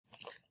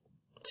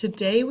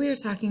Today we are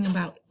talking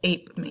about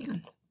APE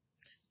MAN.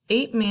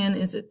 APE MAN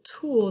is a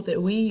tool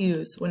that we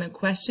use when a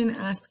question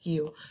asks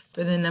you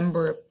for the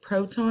number of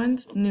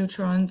protons,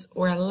 neutrons,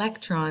 or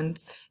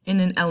electrons in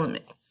an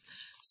element.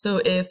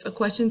 So if a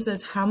question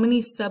says, how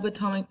many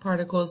subatomic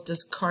particles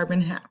does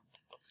carbon have?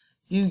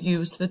 You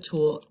use the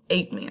tool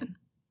APE MAN.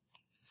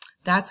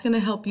 That's going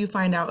to help you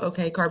find out,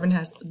 okay, carbon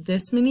has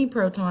this many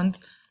protons,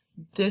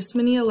 this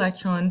many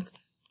electrons,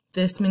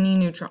 this many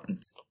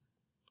neutrons.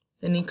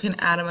 Then you can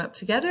add them up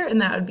together,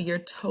 and that would be your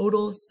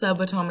total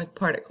subatomic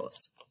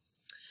particles.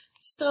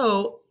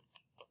 So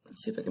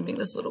let's see if I can make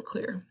this a little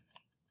clearer.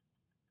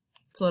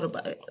 It's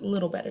a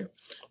little better.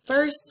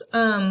 First,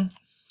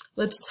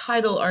 let's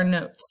title our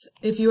notes.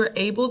 If you are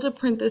able to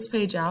print this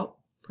page out,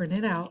 print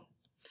it out.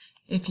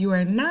 If you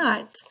are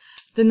not,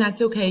 then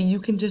that's okay. You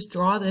can just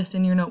draw this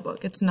in your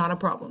notebook. It's not a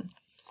problem.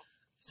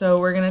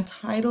 So we're going to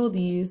title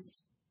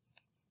these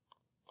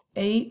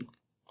APE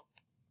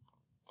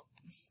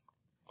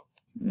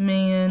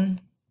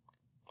MAN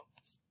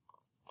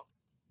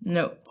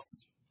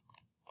Notes.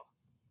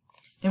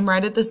 And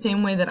write it the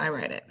same way that I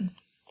write it.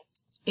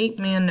 APE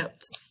MAN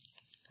Notes.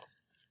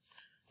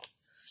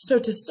 So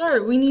to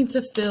start, we need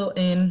to fill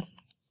in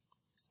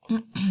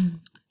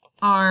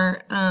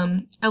our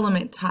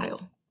element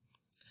tile.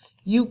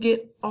 You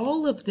get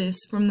all of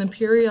this from the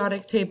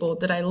periodic table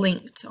that I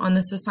linked on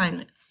this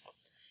assignment.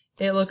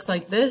 It looks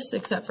like this,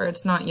 except for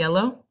it's not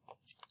yellow.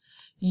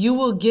 You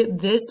will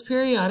get this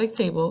periodic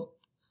table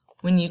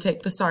when you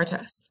take the STAR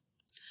test.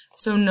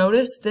 So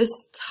notice this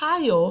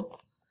tile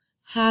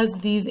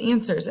has these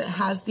answers. It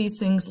has these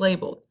things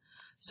labeled.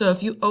 So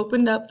if you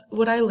opened up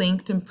what I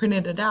linked and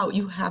printed it out,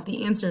 you have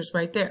the answers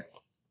right there.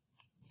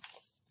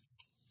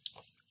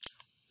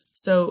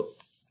 So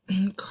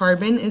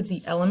carbon is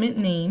the element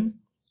name.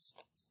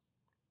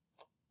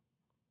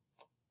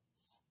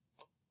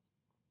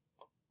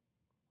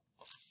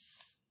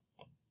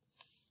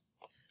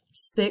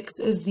 Six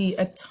is the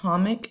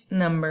atomic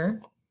number.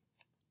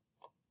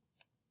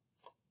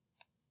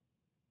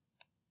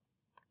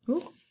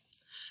 Ooh.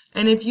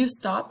 And if you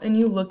stop and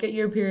you look at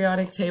your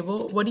periodic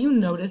table, what do you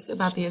notice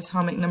about the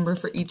atomic number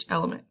for each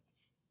element?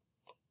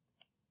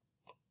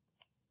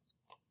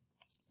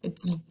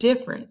 It's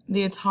different.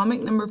 The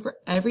atomic number for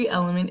every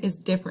element is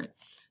different.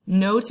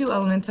 No two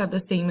elements have the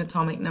same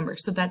atomic number,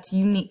 so that's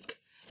unique.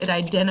 It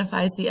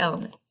identifies the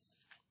element.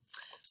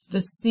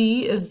 The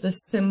C is the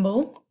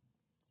symbol.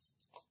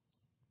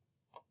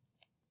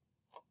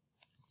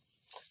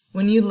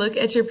 When you look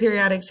at your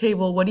periodic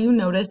table, what do you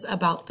notice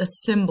about the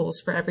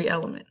symbols for every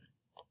element?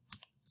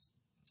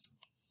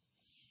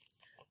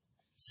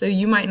 So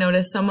you might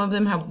notice some of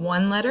them have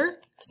one letter,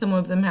 some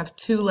of them have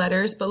two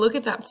letters, but look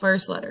at that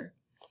first letter.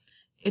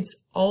 It's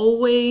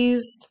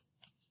always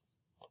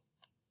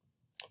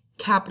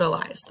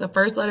capitalized. The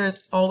first letter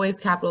is always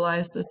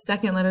capitalized. The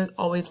second letter is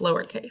always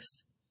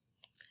lowercase.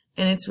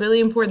 And it's really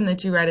important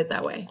that you write it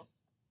that way.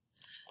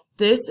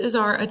 This is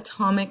our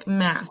atomic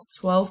mass,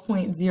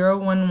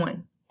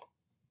 12.011.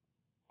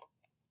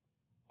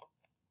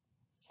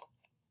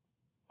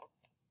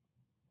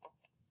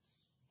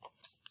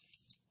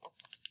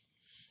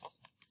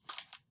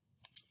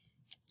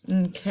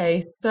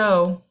 Okay,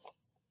 so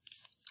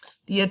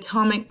the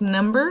atomic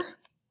number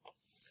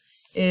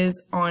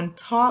is on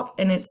top,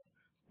 and it's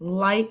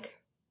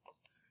like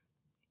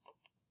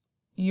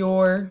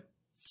your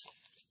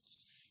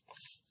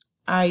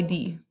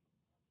ID,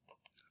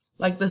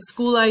 like the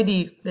school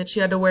ID that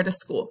you had to wear to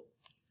school.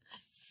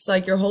 It's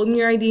like you're holding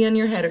your ID on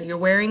your head, or you're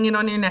wearing it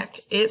on your neck.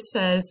 It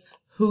says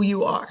who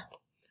you are.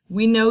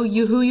 We know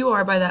who you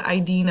are by that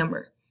ID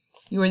number.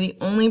 You are the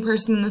only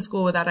person in the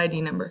school with that ID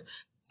number.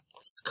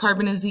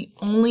 Carbon is the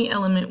only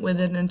element with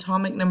an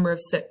atomic number of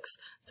 6.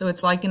 So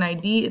it's like an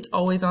ID, it's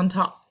always on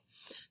top.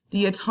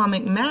 The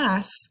atomic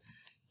mass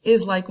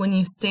is like when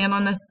you stand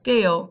on a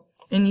scale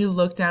and you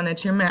look down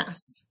at your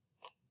mass.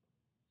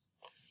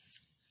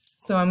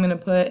 So I'm going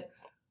to put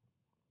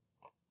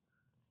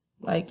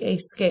like a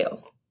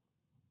scale.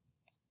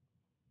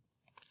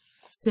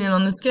 Stand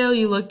on the scale,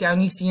 you look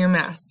down, you see your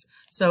mass.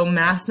 So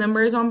mass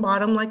number is on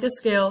bottom like a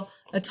scale,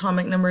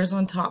 atomic number is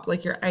on top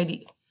like your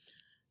ID.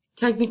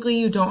 Technically,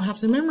 you don't have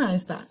to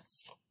memorize that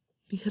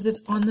because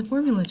it's on the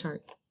formula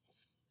chart.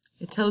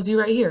 It tells you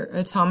right here,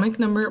 atomic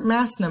number,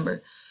 mass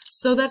number.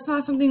 So that's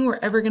not something we're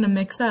ever going to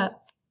mix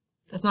up.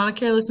 That's not a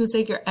careless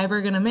mistake you're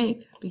ever going to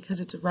make because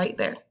it's right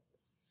there.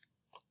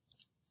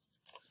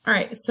 All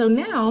right, so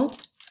now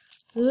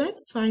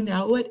let's find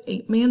out what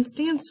APE MAN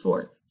stands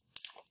for.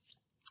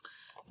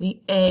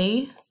 The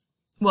A,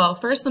 well,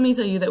 first let me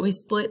tell you that we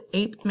split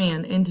APE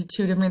MAN into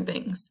two different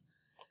things.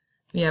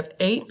 We have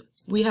APE,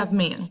 we have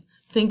MAN.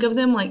 Think of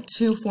them like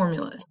two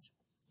formulas.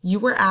 You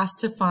were asked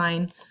to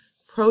find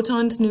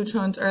protons,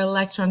 neutrons, or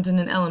electrons in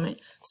an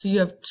element, so you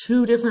have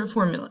two different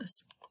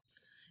formulas.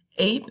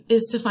 APE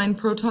is to find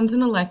protons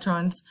and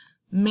electrons,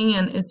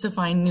 MAN is to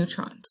find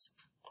neutrons.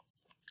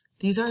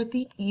 These are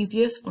the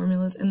easiest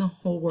formulas in the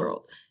whole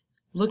world.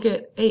 Look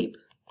at APE.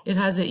 It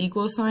has an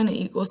equal sign, an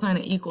equal sign,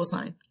 an equal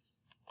sign.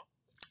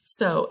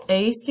 So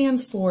A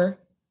stands for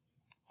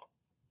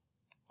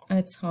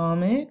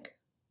atomic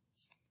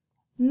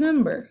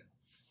number.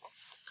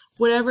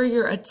 Whatever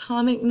your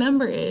atomic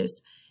number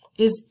is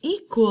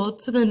equal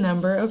to the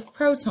number of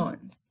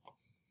protons.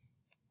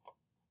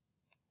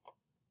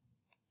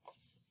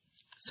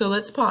 So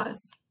let's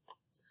pause.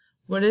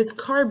 What is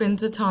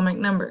carbon's atomic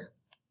number?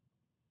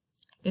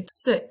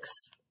 It's 6.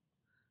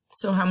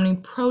 So how many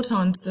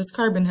protons does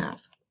carbon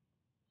have?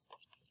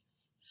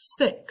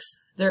 6.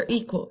 They're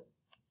equal.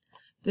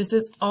 This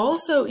is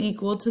also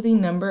equal to the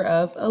number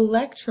of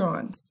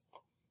electrons.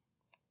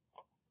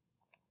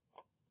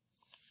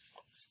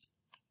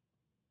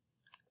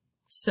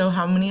 So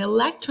how many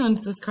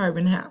electrons does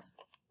carbon have?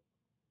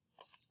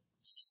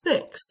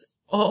 6.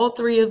 All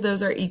three of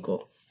those are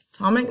equal.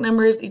 Atomic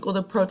number is equal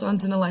to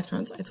protons and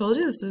electrons. I told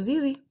you this was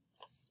easy.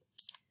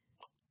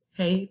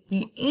 Okay,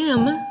 the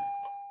M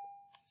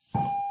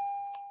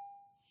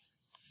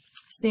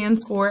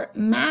stands for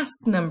mass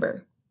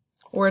number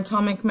or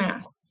atomic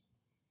mass.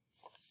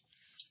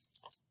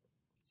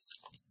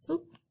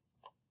 Oop.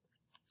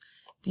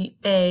 The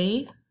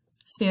A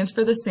stands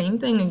for the same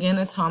thing again,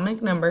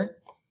 atomic number.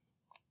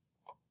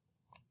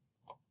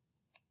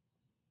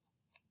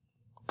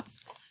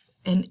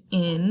 And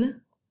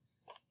N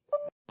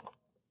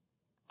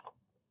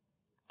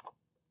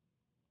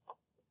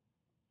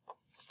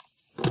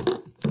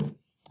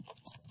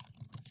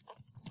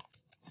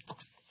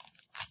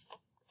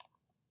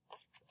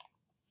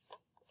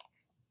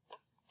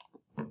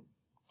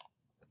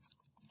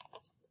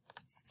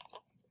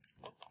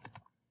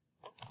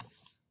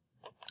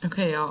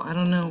Okay, y'all, I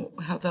don't know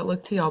how that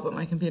looked to y'all, but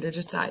my computer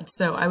just died.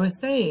 So I was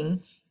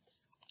saying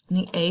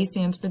the A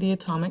stands for the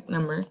atomic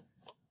number.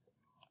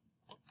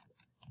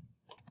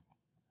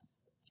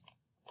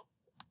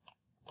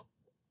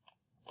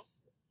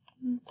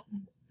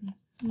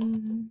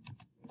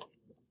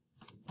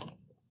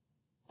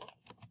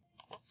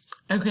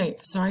 Okay,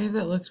 sorry if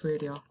that looked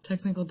weird, y'all.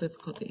 Technical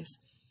difficulties.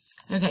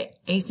 Okay,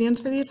 A stands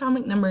for the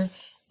atomic number,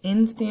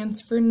 N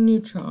stands for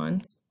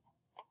neutrons.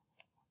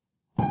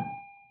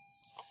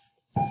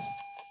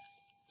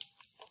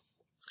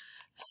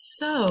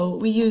 So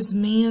we use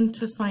man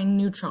to find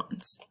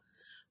neutrons.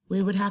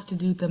 We would have to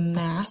do the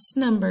mass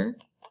number,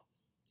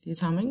 the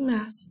atomic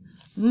mass,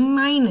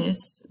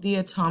 minus the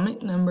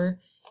atomic number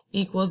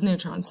equals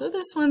neutrons. So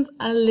this one's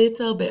a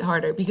little bit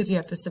harder because you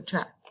have to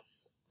subtract,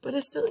 but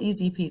it's still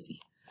easy peasy.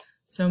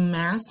 So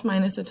mass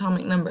minus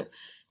atomic number.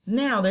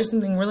 Now there's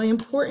something really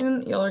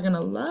important. Y'all are gonna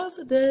love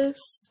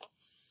this.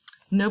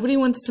 Nobody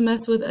wants to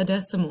mess with a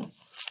decimal.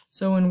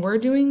 So when we're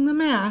doing the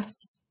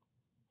mass,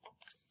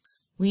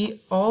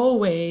 we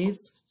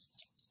always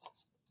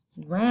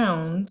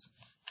round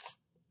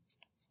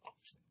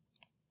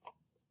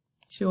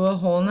to a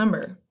whole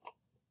number.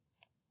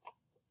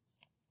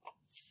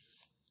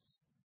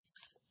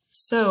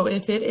 So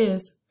if it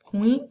is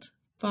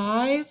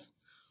 0.5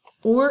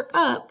 or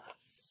up,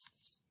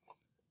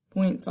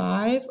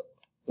 0.5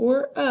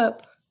 or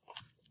up,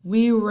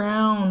 we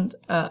round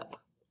up.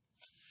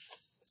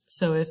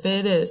 So if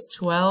it is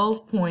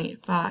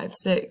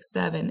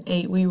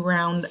 12.5678, we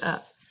round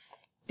up.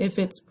 If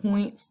it's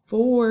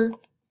 0.4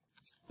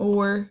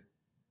 or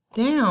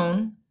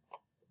down,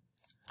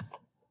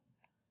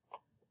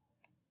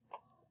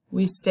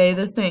 we stay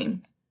the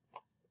same.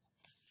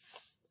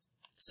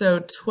 So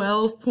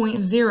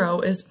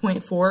 12.0 is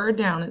 0.4 or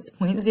down, it's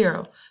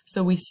 0.0.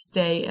 So we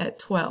stay at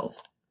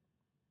 12.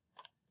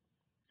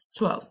 It's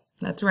 12.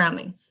 That's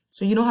rounding.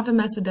 So you don't have to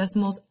mess with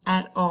decimals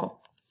at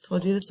all.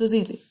 Told you this was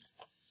easy.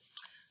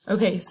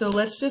 Okay, so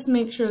let's just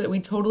make sure that we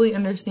totally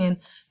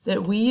understand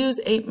that we use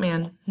APE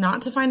MAN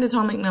not to find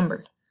atomic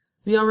number.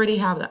 We already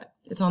have that.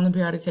 It's on the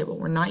periodic table.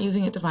 We're not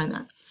using it to find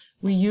that.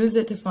 We use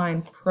it to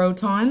find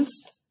protons,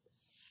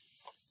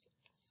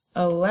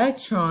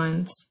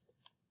 electrons,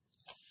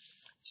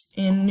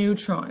 and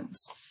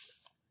neutrons.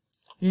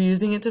 You're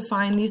using it to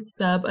find these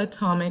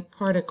subatomic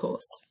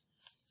particles.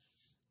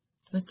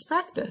 Let's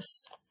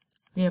practice.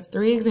 We have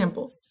 3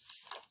 examples.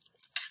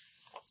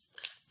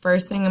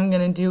 First thing I'm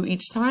going to do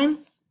each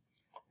time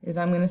is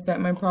I'm going to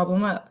set my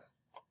problem up.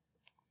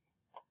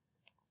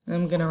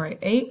 I'm going to write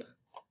APE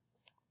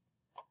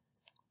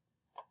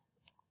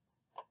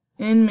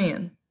and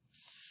man.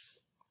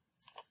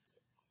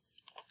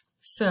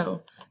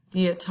 So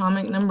the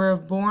atomic number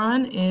of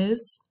boron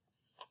is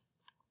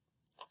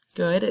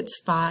good. It's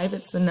 5.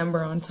 It's the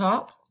number on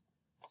top.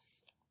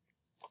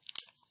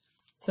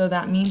 So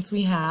that means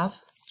we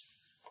have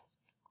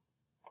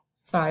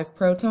 5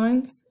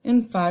 protons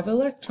and 5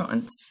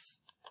 electrons.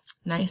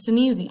 Nice and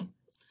easy.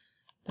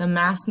 The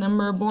mass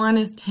number of boron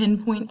is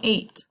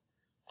 10.8.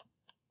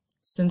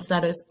 Since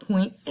that is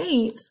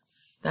 0.8,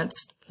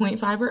 that's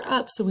 0.5 or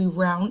up, so we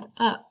round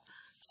up.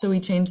 So we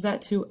change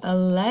that to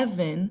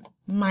 11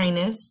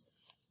 minus,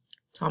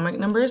 atomic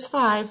number is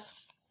 5,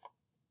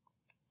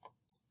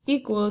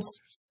 equals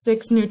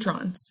 6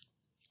 neutrons.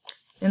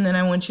 And then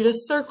I want you to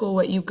circle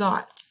what you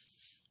got.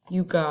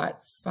 You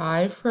got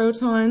 5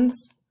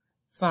 protons,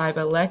 5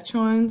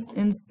 electrons,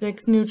 and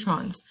 6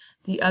 neutrons.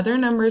 The other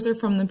numbers are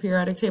from the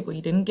periodic table.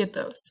 You didn't get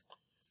those.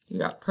 You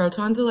got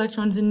protons,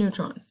 electrons, and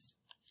neutrons.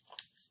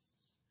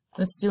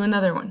 Let's do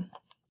another one.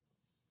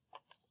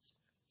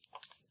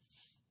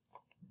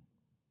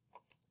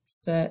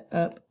 Set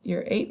up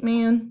your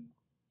 8-man.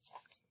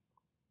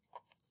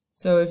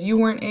 So if you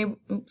weren't able,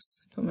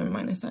 oops, put my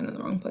minus sign in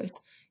the wrong place.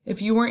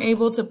 If you weren't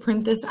able to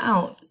print this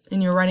out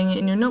and you're writing it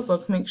in your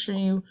notebook, make sure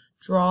you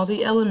draw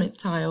the element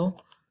tile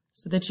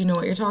so that you know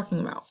what you're talking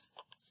about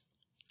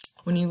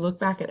when you look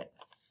back at it.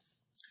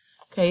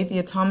 Okay, the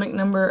atomic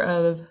number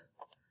of,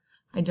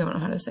 I don't know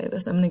how to say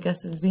this, I'm going to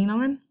guess it's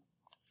xenon,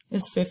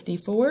 is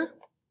 54.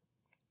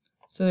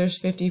 So there's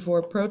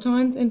 54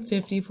 protons and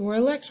 54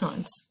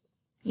 electrons.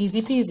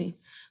 Easy peasy.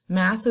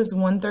 Mass is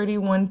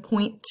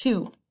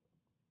 131.2.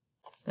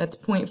 That's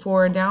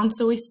 0.4 down,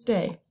 so we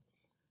stay.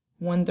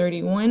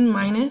 131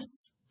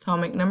 minus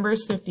atomic number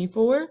is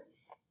 54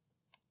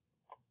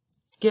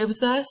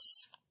 gives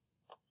us,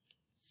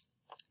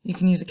 you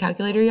can use a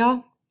calculator,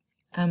 y'all.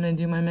 I'm going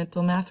to do my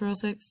mental math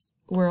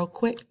real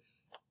quick.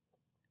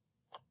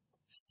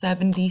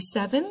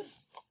 77.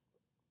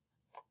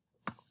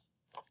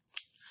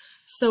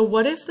 So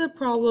what if the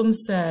problem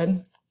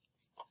said,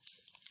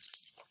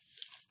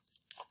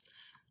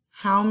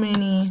 how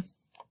many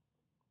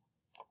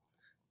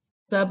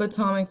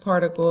subatomic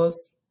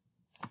particles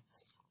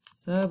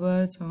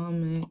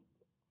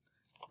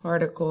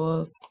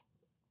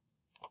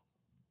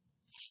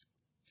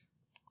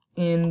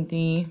in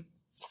the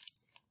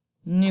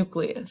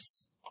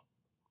nucleus?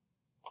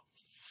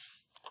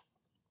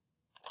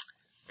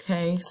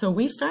 Okay, so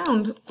we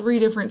found 3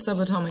 different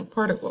subatomic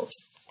particles.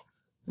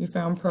 We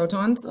found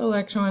protons,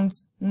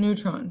 electrons,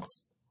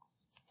 neutrons.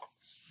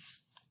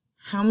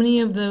 How many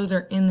of those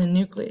are in the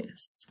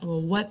nucleus?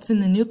 Well, what's in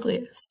the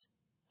nucleus?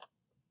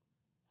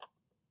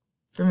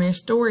 From your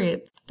story,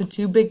 it's the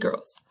 2 big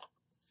girls.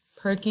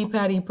 Perky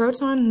Patty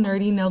proton,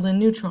 Nerdy Nelda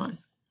neutron.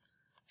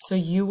 So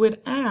you would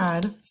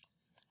add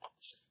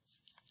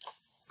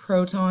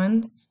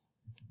protons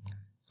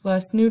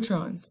plus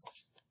neutrons.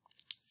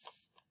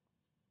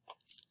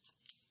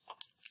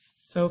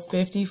 So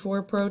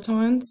 54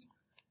 protons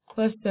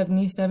plus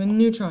 77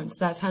 neutrons.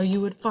 That's how you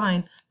would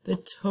find the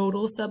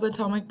total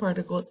subatomic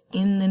particles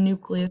in the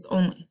nucleus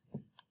only.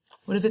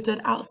 What if it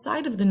said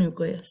outside of the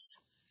nucleus?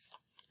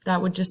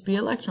 That would just be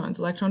electrons.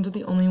 Electrons are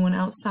the only one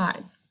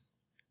outside.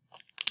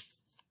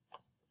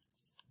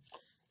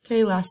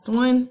 Okay, last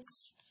one.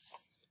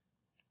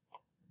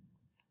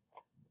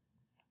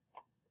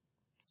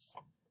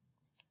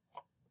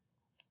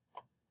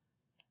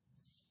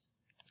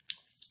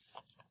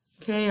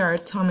 Okay, our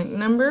atomic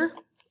number,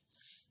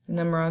 the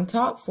number on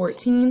top,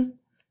 14.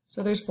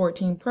 So there's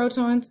 14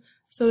 protons,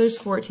 so there's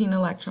 14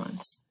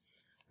 electrons.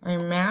 Our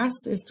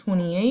mass is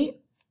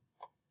 28.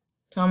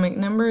 Atomic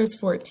number is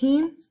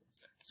 14.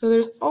 So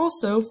there's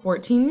also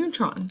 14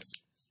 neutrons.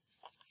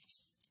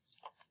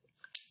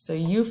 So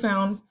you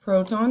found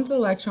protons,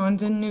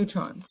 electrons, and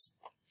neutrons.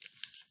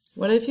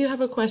 What if you have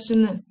a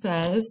question that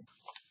says,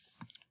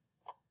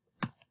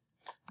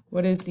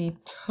 what is the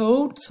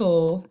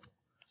total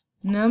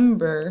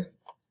number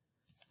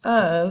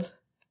of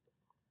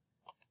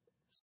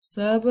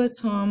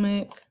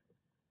subatomic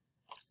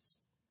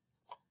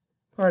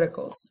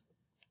particles?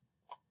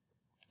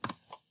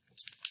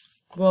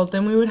 Well,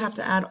 then we would have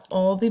to add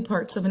all the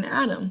parts of an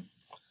atom,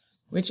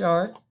 which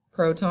are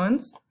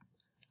protons,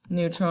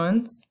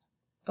 neutrons,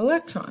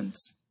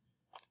 electrons.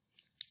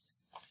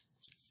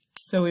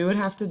 So we would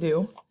have to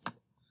do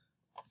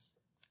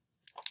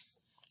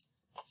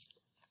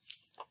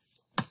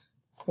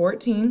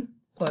 14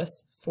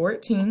 plus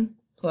 14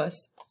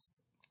 plus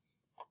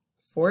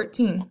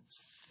 14.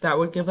 That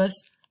would give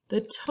us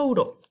the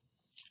total.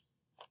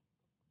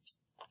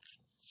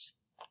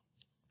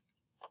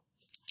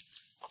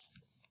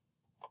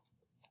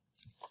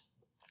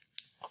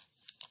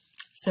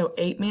 So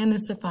 8-man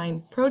is to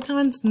find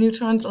protons,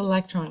 neutrons,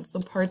 electrons, the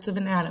parts of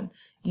an atom.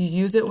 You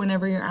use it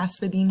whenever you're asked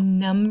for the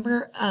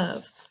number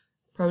of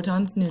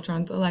protons,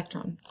 neutrons,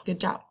 electrons. Good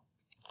job.